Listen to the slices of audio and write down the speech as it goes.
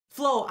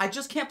Flo, I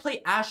just can't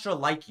play Astra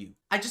like you.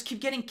 I just keep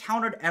getting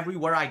countered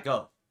everywhere I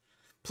go.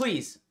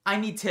 Please, I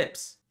need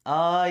tips.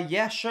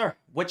 Yeah, sure.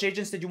 Which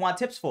agents did you want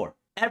tips for?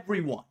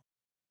 Everyone.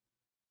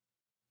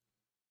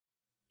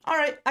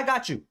 Alright, I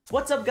got you.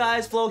 What's up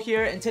guys, Flo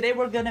here, and today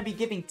we're gonna be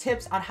giving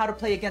tips on how to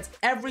play against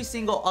every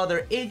single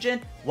other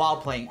agent while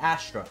playing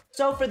Astra.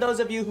 So for those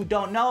of you who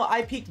don't know,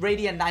 I peaked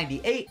Radiant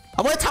 98.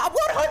 I went top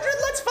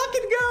 100, let's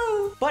fucking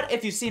go! But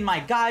if you've seen my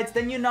guides,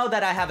 then you know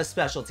that I have a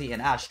specialty in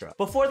Astra.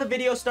 Before the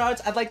video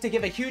starts, I'd like to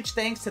give a huge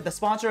thanks to the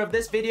sponsor of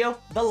this video,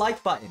 the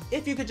like button.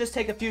 If you could just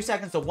take a few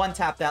seconds to one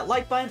tap that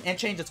like button and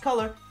change its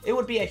color, it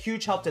would be a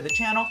huge help to the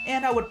channel,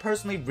 and I would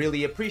personally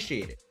really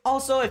appreciate it.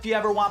 Also, if you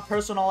ever want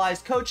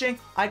personalized coaching,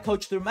 I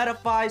coach through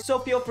Metafy, so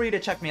feel free to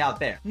check me out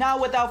there. Now,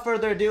 without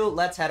further ado,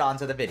 let's head on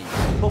to the video.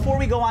 Before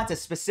we go on to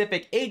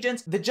specific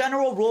agents, the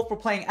general rule for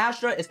playing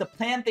Astra is to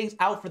plan things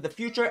out for the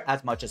future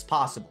as much as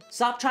possible.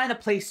 Stop trying to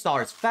play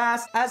stars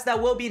fast, as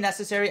that will be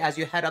necessary as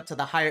you head up to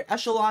the higher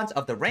echelons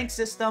of the rank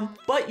system,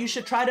 but you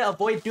should try to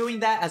avoid doing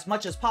that as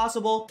much as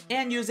possible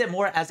and use it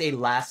more as a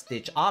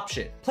last-ditch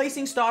option.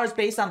 Placing stars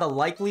based on the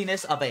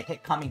likeliness of a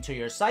hit coming to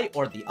your site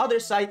or the other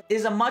site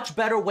is a much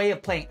better way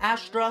of playing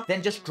Astra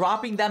than just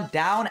dropping them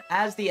down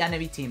as the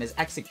enemy team is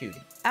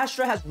executing.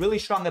 Astra has really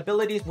strong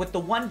abilities, with the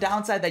one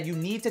downside that you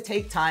need to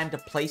take time to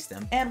place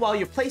them, and while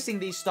you're placing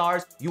these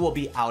stars, you will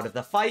be out of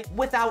the fight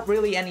without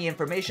really any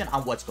information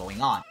on what's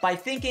going on. By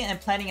thinking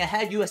and planning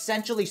ahead, you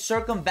essentially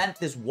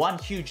circumvent this one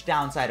huge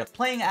downside of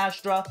playing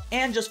Astra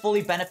and just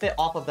fully benefit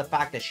off of the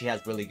fact that she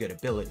has really good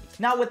abilities.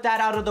 Now with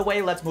that out of the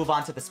way, let's move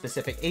on to the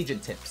specific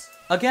agent tips.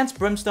 Against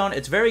Brimstone,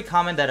 it's very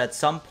common that at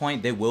some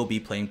point they will be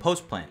playing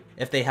post plant.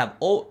 If they have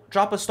ult,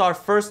 drop a star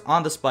first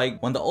on the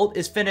spike. When the ult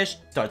is finished,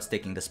 start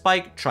sticking the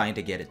spike, trying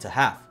to get it to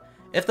half.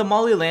 If the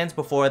molly lands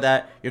before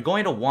that, you're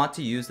going to want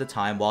to use the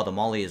time while the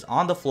molly is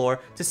on the floor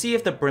to see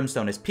if the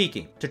Brimstone is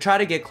peeking, to try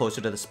to get closer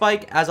to the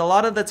spike, as a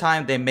lot of the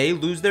time they may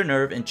lose their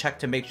nerve and check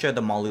to make sure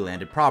the molly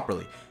landed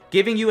properly,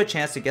 giving you a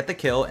chance to get the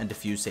kill and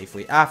defuse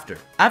safely after.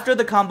 After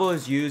the combo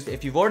is used,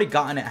 if you've already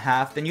gotten it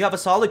half, then you have a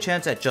solid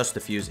chance at just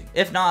defusing.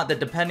 If not, then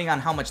depending on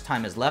how much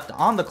time is left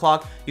on the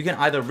clock, you can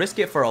either risk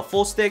it for a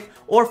full stick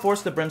or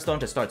force the Brimstone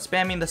to start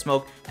spamming the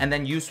smoke, and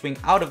then you swing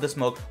out of the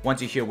smoke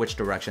once you hear which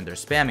direction they're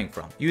spamming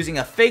from. Using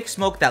a fake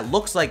smoke that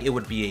looks like it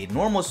would be a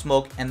normal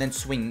smoke and then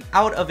swinging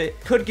out of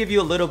it could give you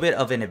a little bit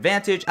of an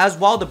advantage, as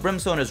while the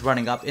Brimstone is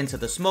running up into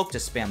the smoke to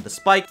spam the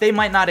spike, they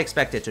might not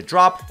expect it to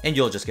drop and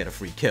you'll just get a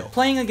free kill.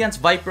 Playing against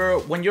Viper,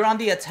 when you're on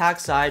the attack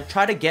side,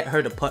 try to get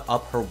her to put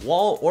up her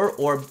wall or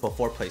orb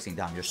before placing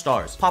down your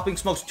stars. Popping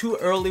smokes too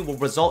early will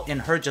result in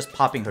her just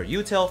popping her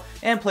util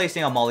and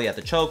placing a molly at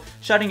the choke,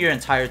 shutting your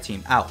entire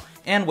team out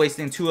and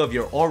wasting 2 of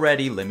your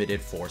already limited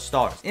 4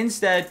 stars.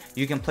 Instead,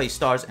 you can place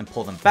stars and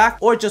pull them back,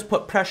 or just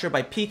put pressure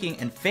by peeking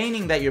and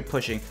feigning that you're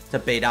pushing to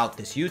bait out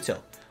this util.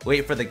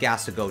 Wait for the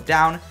gas to go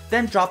down,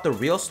 then drop the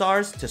real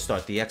stars to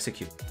start the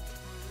execute.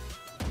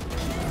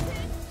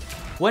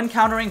 When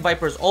countering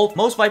Viper's ult,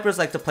 most Vipers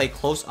like to play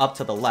close up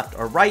to the left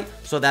or right,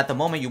 so that the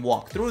moment you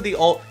walk through the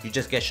ult, you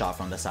just get shot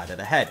from the side of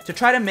the head. To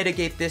try to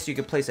mitigate this, you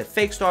can place a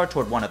fake star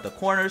toward one of the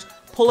corners,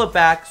 pull it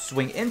back,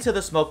 swing into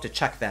the smoke to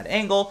check that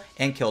angle,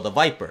 and kill the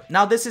Viper.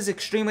 Now this is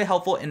extremely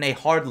helpful in a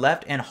hard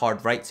left and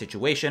hard right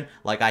situation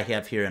like I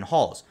have here in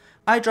Halls.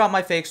 I drop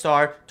my fake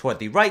star toward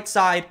the right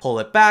side, pull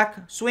it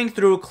back, swing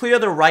through, clear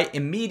the right,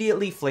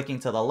 immediately flicking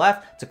to the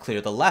left to clear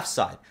the left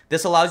side.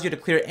 This allows you to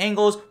clear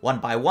angles one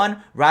by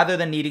one rather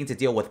than needing to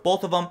deal with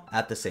both of them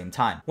at the same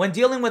time. When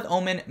dealing with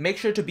Omen, make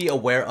sure to be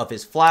aware of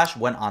his flash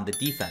when on the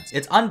defense.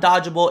 It's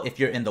undodgeable if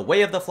you're in the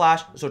way of the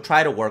flash, so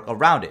try to work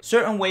around it.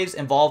 Certain waves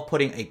involve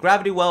putting a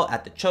gravity well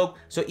at the choke,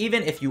 so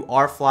even if you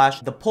are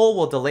flashed, the pull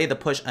will delay the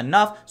push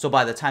enough so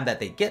by the time that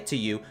they get to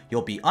you,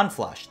 you'll be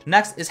unflashed.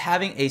 Next is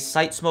having a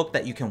sight smoke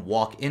that you can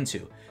walk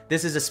into.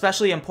 This is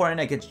especially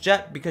important against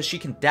Jett because she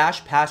can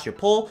dash past your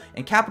pull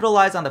and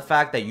capitalize on the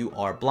fact that you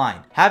are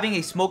blind. Having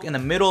a smoke in the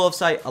middle of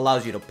sight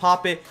allows you to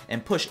pop it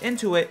and push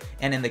into it,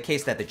 and in the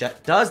case that the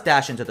Jett does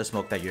dash into the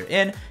smoke that you're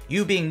in,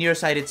 you being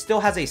nearsighted still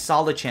has a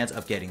solid chance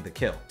of getting the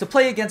kill. To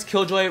play against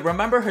Killjoy,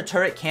 remember her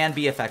turret can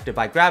be affected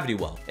by gravity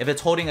well. If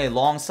it's holding a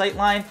long sight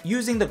line,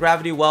 using the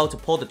gravity well to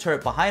pull the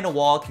turret behind a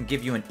wall can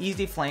give you an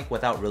easy flank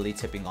without really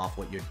tipping off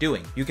what you're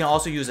doing. You can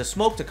also use a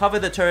smoke to cover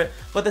the turret,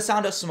 but the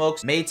sound of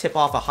smokes may tip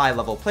off a high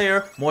level player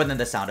more than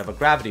the sound of a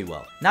gravity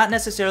well. Not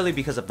necessarily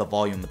because of the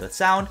volume of the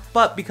sound,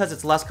 but because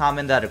it's less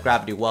common that a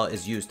gravity well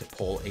is used to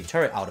pull a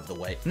turret out of the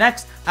way.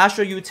 Next,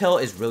 Astra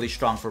util is really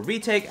strong for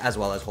retake as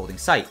well as holding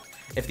sight.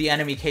 If the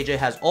enemy KJ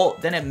has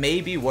ult, then it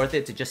may be worth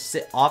it to just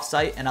sit off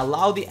site and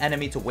allow the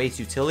enemy to waste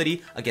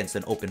utility against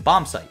an open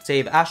bomb site.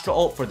 Save Astra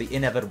ult for the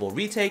inevitable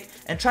retake,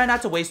 and try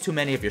not to waste too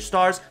many of your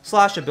stars /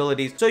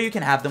 abilities so you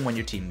can have them when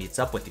your team meets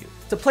up with you.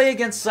 To play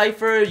against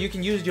Cypher, you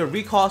can use your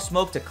recall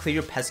smoke to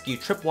clear pesky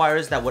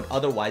tripwires that would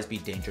otherwise be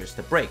dangerous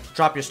to break.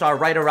 Drop your star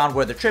right around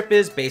where the trip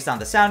is based on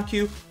the sound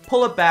cue,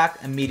 pull it back,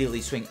 immediately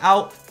swing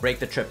out, break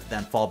the trip,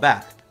 then fall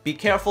back. Be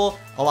careful,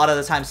 a lot of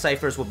the time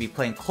Cyphers will be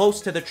playing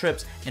close to the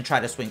trips and try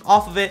to swing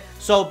off of it,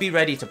 so be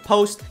ready to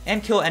post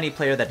and kill any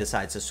player that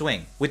decides to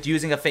swing. With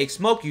using a fake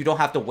smoke, you don't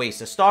have to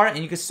waste a star and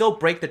you can still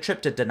break the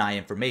trip to deny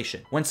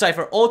information. When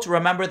Cypher ults,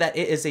 remember that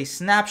it is a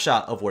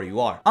snapshot of where you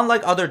are,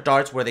 unlike other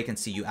darts where they can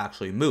see you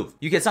actually move.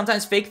 You can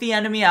sometimes fake the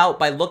enemy out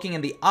by looking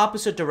in the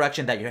opposite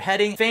direction that you're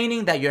heading,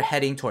 feigning that you're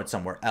heading towards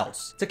somewhere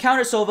else. To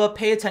counter Sova,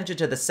 pay attention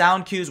to the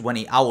sound cues when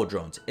he owl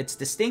drones. It's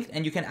distinct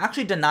and you can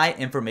actually deny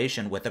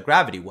information with a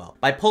gravity well.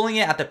 By pulling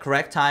it at the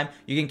correct time,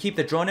 you can keep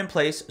the drone in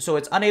place so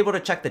it's unable to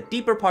check the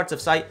deeper parts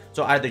of sight,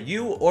 so either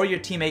you or your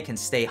teammate can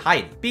stay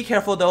hiding. Be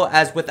careful though,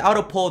 as without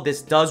a pull,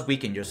 this does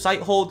weaken your sight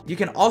hold. You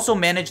can also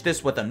manage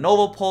this with a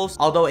Nova Pulse,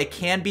 although it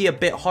can be a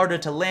bit harder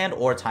to land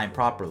or time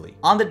properly.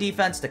 On the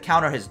defense, to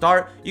counter his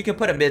dart, you can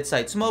put a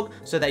mid-sight smoke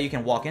so that you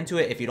can walk into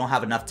it if you don't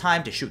have enough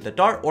time to shoot the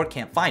dart or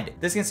can't find it.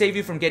 This can save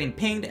you from getting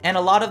pinged and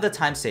a lot of the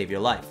time save your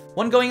life.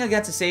 When going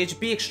against a Sage,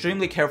 be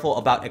extremely careful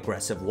about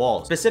aggressive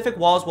walls. Specific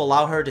walls will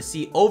allow her to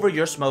see over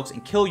your smokes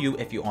and kill you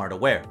if you aren't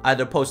aware.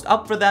 Either post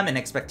up for them in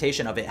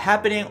expectation of it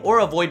happening or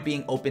avoid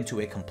being open to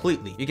it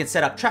completely. You can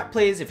set up trap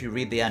plays if you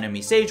read the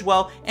enemy Sage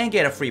well and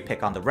get a free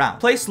pick on the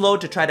round. Play slow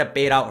to try to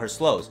bait out her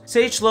slows.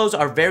 Sage slows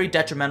are very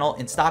detrimental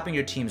in stopping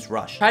your team's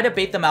rush. Try to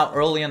bait them out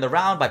early in the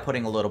round by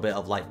putting a little bit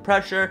of light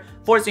pressure,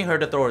 forcing her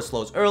to throw her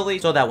slows early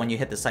so that when you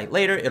hit the site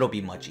later, it'll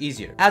be much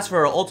easier. As for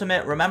her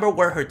ultimate, remember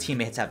where her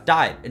teammates have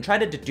died and try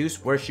to deduce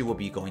where she will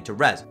be going to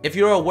res. If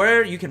you're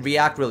aware, you can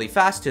react really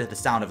fast to the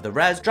sound of the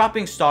res,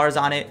 dropping stars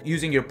on it,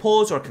 using your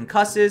pulls or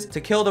concusses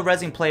to kill the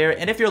resing player,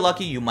 and if you're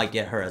lucky, you might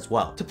get her as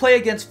well. To play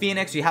against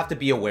Phoenix, you have to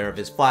be aware of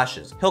his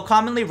flashes. He'll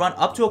commonly run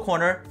up to a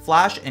corner,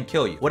 flash, and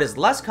kill you. What is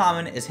less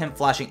common is him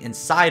flashing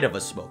inside of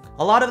a smoke.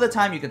 A lot of the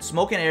time, you can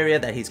smoke an area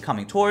that he's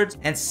coming towards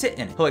and sit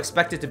in it. He'll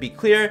expect it to be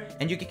clear,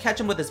 and you can catch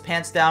him with his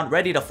pants down,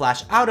 ready to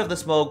flash out of the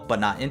smoke, but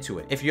not into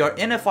it. If you're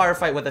in a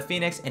firefight with a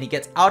Phoenix and he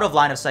gets out of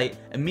line of sight,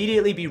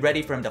 immediately be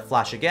ready for him to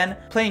flash again.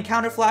 Playing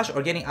counter flash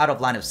or getting out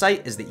of line of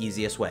sight is the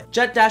easiest way.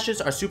 Jett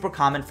dashes are super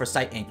common for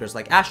sight anchors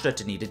like Astra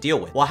to need to deal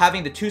with. While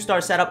having the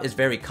 2-star setup is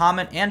very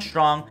common and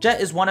strong, Jett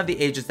is one of the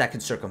agents that can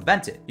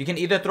circumvent it. You can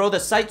either throw the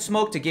sight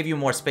smoke to give you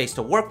more space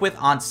to work with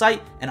on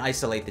site and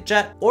isolate the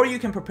Jett, or you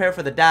can prepare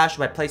for the dash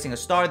by placing a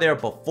star there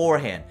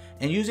beforehand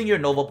and using your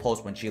Nova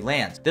Pulse when she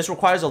lands. This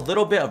requires a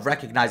little bit of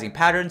recognizing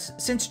patterns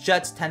since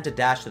Jetts tend to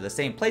dash to the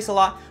same place a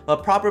lot,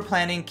 but proper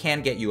planning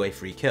can get you a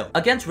free kill.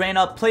 Against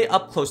Reyna, play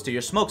up close to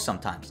your smoke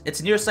sometimes.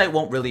 Its near sight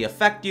won't really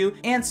affect you,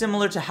 and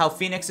similar to how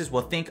Phoenixes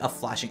will think of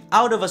flashing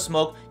out of a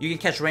smoke, you can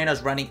catch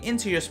Reyna's running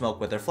into your smoke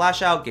with her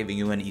flash out, giving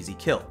you an easy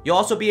kill. You'll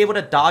also be able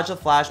to dodge the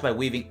flash by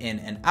weaving in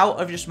and out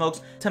of your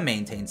smokes to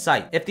maintain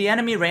sight. If the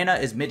enemy Reyna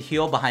is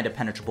mid-heal behind a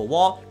penetrable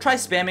wall, try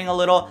spamming a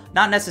little,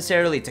 not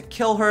necessarily to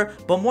kill her,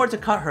 but more to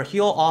cut her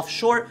heal off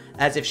short,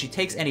 as if she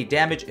takes any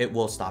damage, it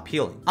will stop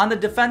healing. On the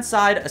defense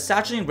side, a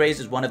saturating Raze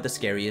is one of the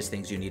scariest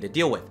things you need to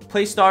deal with.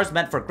 Play stars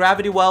meant for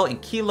gravity well in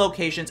key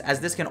locations, as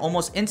this can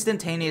almost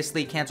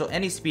instantaneously cancel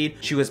any speed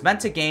she was meant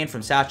to gain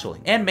from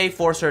satchelating, and may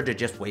force her to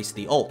just waste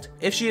the ult.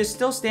 If she is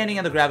still standing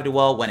in the gravity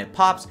well when it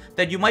pops,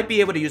 then you might be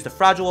able to use the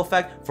fragile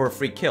effect for a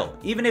free kill.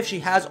 Even if she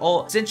has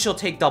ult, since she'll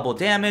take double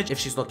damage, if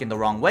she's looking the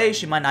wrong way,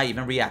 she might not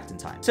even react in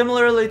time.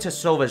 Similarly to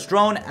Sova's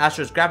drone,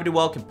 Astra's gravity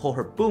well can pull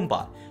her boom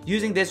bot.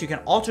 Using this, you can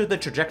alter the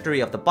trajectory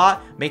of the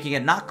bot, making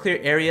it not clear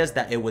areas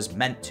that it was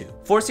meant to,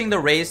 forcing the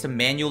Raze to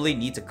manually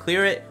need to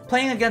clear it.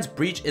 Playing against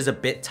Breach is a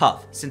bit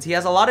tough, since he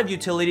has a lot of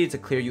utility to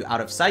clear you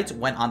out of sight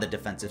when on the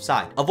defensive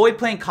side. Avoid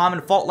playing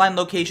common fault line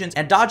locations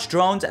and dodge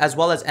drones as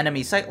well as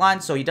enemy sight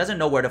lines so he doesn't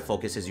know where to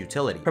focus his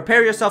utility.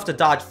 Prepare yourself to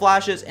dodge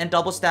flashes and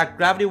double stack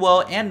gravity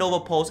well and Nova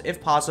Pulse if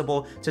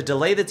possible to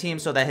delay the team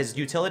so that his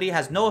utility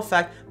has no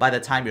effect by the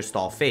time your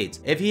stall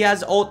fades. If he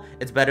has ult,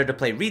 it's better to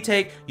play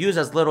retake, use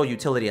as little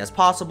utility as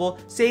possible,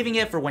 saving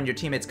it for when your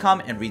teammates come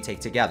and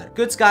retake together.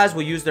 Good Skies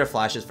will use their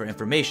flashes for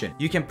information.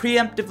 You can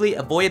preemptively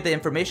avoid the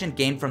information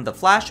gained from the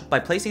flash by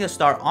placing a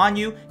star on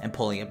you and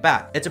pulling it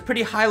back. It's a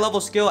pretty high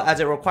level skill as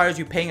it requires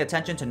you paying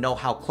attention to know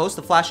how close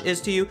the flash is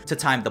to you to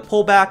time the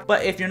pullback,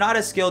 but if you're not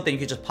as skilled, then you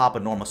can just pop a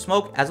normal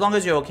smoke as long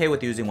as you're okay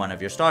with using one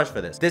of your stars for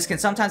this. This can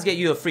sometimes get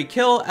you a free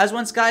kill, as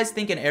when Skies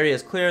think an area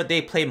is clear,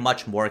 they play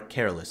much more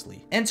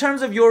carelessly. In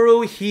terms of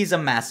Yoru, he's a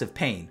massive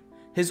pain.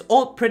 His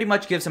ult pretty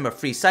much gives him a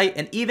free sight,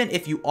 and even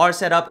if you are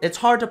set up, it's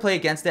hard to play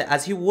against it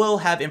as he will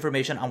have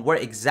information on where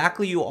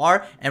exactly you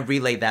are and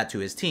relay that to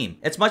his team.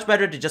 It's much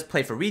better to just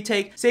play for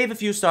retake, save a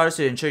few stars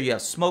to ensure you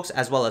have smokes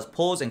as well as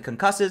pulls and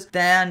concusses,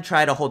 than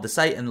try to hold the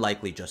site and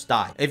likely just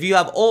die. If you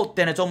have ult,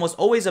 then it's almost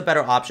always a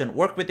better option.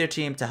 Work with your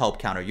team to help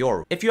counter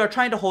Yoru. If you are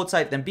trying to hold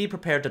site, then be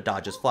prepared to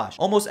dodge his flash.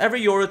 Almost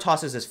every Yoru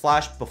tosses his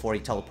flash before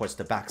he teleports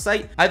to back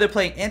site. Either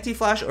playing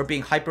anti-flash or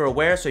being hyper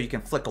aware so you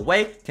can flick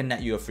away can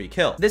net you a free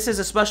kill. This is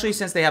especially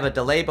since they have a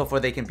delay before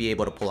they can be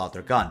able to pull out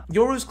their gun.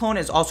 Yoru's clone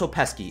is also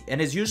pesky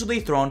and is usually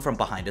thrown from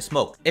behind a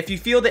smoke. If you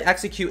feel the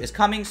execute is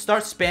coming,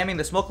 start spamming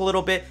the smoke a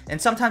little bit, and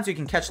sometimes you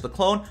can catch the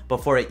clone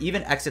before it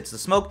even exits the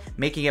smoke,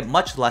 making it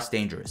much less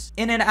dangerous.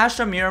 In an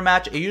Astra mirror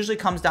match, it usually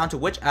comes down to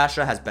which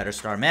Astra has better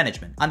star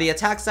management. On the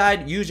attack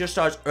side, use your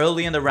stars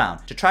early in the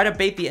round to try to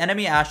bait the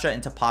enemy Astra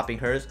into popping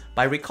hers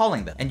by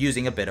recalling them and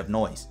using a bit of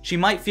noise. She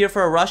might fear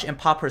for a rush and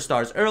pop her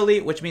stars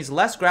early, which means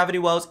less gravity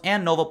wells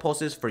and nova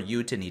pulses for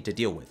you to need to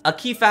deal with. A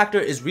key factor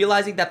is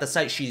realizing that the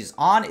site she's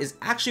on is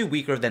actually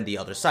weaker than the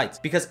other sites,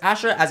 because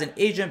Astra as an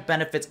agent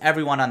benefits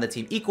everyone on the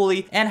team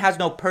equally and has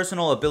no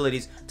personal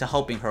abilities to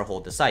helping her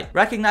hold the site.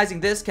 Recognizing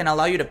this can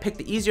allow you to pick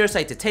the easier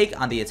site to take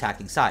on the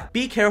attacking side.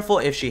 Be careful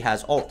if she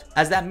has ult,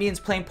 as that means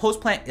playing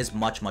post plant is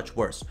much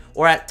worse,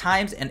 or at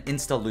times an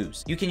insta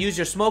lose. You can use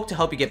your smoke to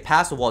help you get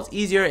past the walls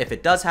easier if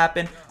it does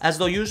happen, as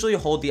they'll usually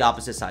hold the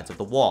opposite sides of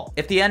the wall.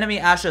 If the enemy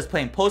Astra is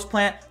playing post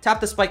plant, tap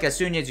the spike as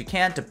soon as you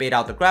can to bait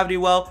out the gravity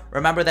well.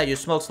 Remember that your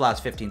smokes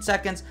last 15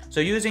 seconds, so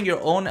using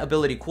your own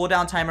ability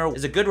cooldown timer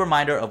is a good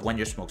reminder of when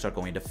your smokes are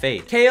going to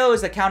fade. KO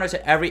is the counter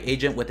to every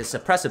agent with his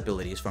suppress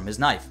abilities from his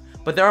knife,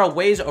 but there are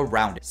ways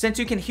around it. Since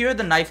you can hear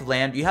the knife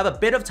land, you have a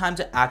bit of time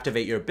to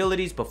activate your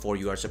abilities before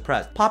you are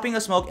suppressed. Popping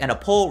a smoke and a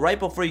pull right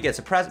before you get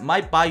suppressed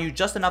might buy you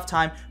just enough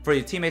time for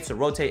your teammates to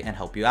rotate and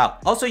help you out.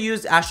 Also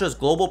use Astra's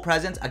global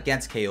presence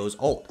against KO's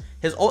ult.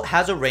 His ult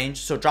has a range,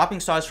 so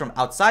dropping stars from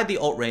outside the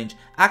ult range,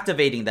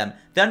 activating them,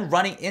 then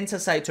running into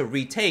site to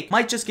retake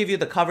might just give you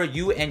the cover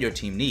you and your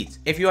team needs.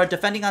 If you are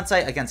defending on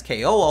site against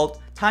KO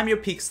ult, time your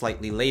peak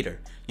slightly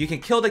later. You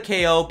can kill the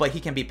KO, but he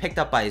can be picked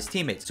up by his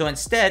teammates. So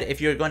instead,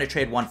 if you're going to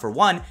trade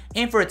 1-for-1,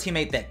 aim for a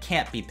teammate that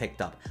can't be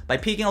picked up by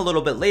peeking a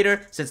little bit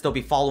later, since they'll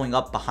be following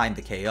up behind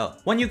the KO.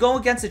 When you go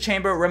against the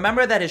chamber,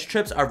 remember that his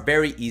trips are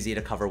very easy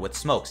to cover with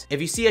smokes. If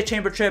you see a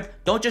chamber trip,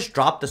 don't just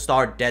drop the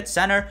star dead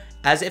center,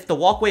 as if the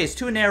walkway is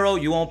too narrow,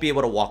 you won't be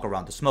able to walk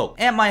around the smoke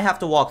and might have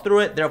to walk through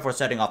it, therefore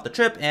setting off the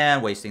trip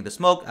and wasting the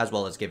smoke, as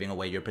well as giving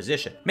away your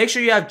position. Make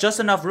sure you have just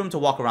enough room to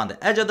walk around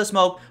the edge of the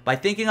smoke by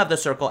thinking of the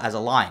circle as a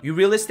line. You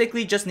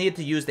realistically just need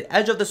to use the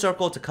edge of the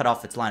circle to cut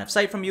off its line of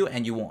sight from you,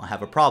 and you won't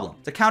have a problem.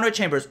 To counter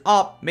chambers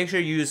up, make sure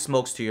you use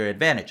smokes to your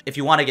advantage. If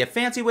you want to get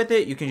fancy with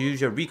it, you can use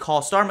your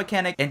recall star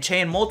mechanic and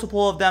chain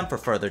multiple of them for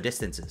further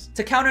distances.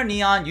 To counter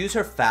Neon, use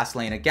her fast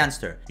lane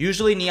against her.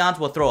 Usually Neons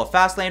will throw a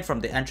fast lane from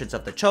the entrance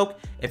of the choke.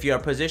 If you are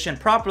positioned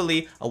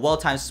properly, a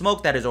well-timed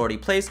smoke that is already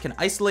placed can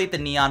isolate the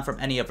Neon from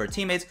any of her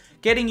teammates,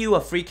 getting you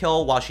a free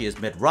kill while she is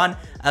mid-run,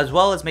 as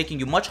well as making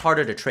you much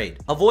harder to trade.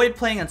 Avoid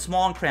playing in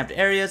small and cramped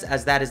areas,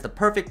 as that is the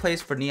perfect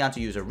place for Neon to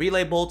use a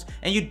relay bolt,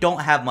 and you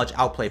don't have much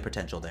outplay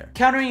potential there.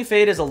 Countering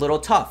Fade is a little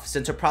tough,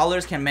 since her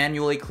prowlers can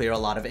manually clear a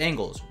lot of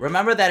angles.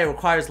 Remember that it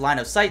requires line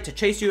of sight to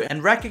chase you,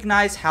 and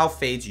recognize how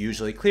Fades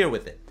usually clear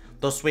with it.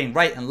 They'll swing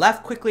right and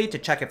left quickly to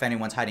check if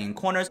anyone's hiding in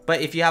corners,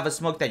 but if you have a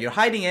smoke that you're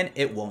hiding in,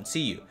 it won't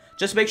see you.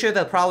 Just make sure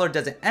the prowler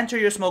doesn't enter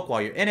your smoke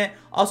while you're in it.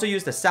 Also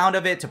use the sound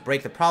of it to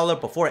break the prowler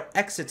before it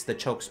exits the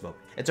choke smoke.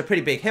 It's a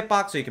pretty big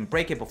hitbox, so you can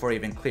break it before it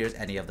even clears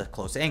any of the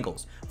close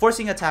angles,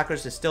 forcing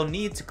attackers to still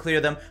need to clear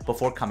them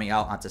before coming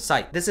out onto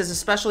site. This is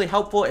especially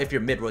helpful if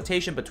you're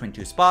mid-rotation between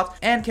two spots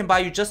and can buy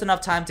you just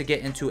enough time to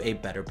get into a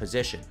better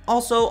position.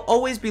 Also,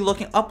 always be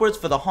looking upwards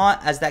for the haunt,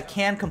 as that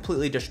can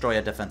completely destroy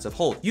a defensive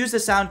hold. Use the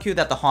sound cue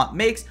that the haunt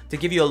makes to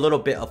give you a little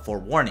bit of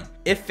forewarning.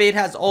 If Fade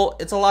has ult,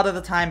 it's a lot of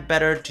the time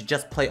better to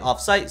just play off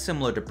site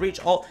similar to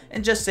Breach ult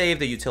and just save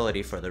the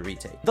utility for the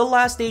retake. The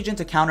last agent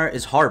to counter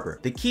is Harbor.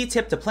 The key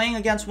tip to playing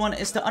against one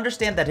is to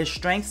understand that his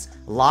strengths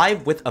lie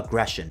with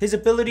aggression. His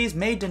abilities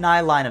may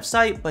deny line of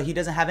sight, but he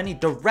doesn't have any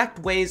direct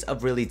ways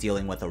of really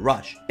dealing with a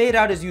rush. Bait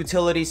out his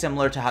utility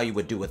similar to how you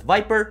would do with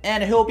Viper,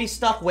 and he'll be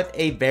stuck with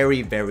a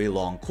very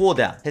long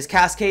cooldown. His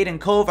Cascade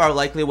and Cove are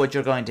likely what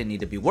you're going to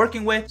need to be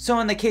working with, so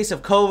in the case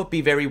of Cove,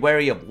 be very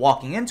wary of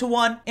walking into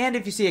one, and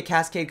if you see a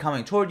Cascade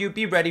coming toward you,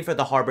 be ready for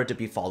the Harbor to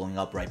be following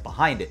up right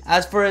behind it.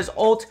 As for his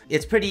ult,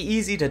 it's pretty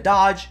easy to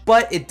dodge,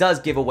 but it does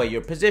give away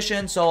your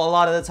position, so a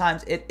lot of the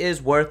times it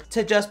is worth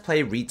to just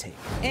play retake.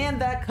 And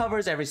that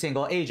covers every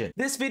single agent.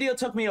 This video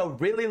took me a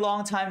really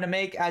long time to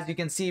make, as you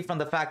can see from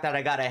the fact that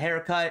I got a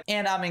haircut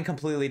and I'm in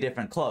completely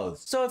different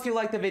clothes. So if you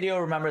liked the video,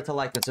 remember to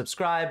like and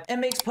subscribe. It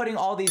makes putting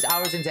all these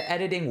hours into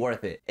editing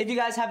worth it. If you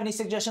guys have any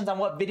suggestions on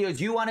what videos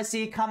you want to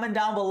see, comment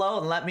down below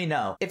and let me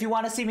know. If you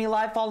want to see me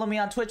live, follow me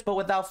on Twitch, but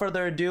without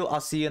further ado, I'll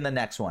see you in the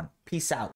next one. Peace out.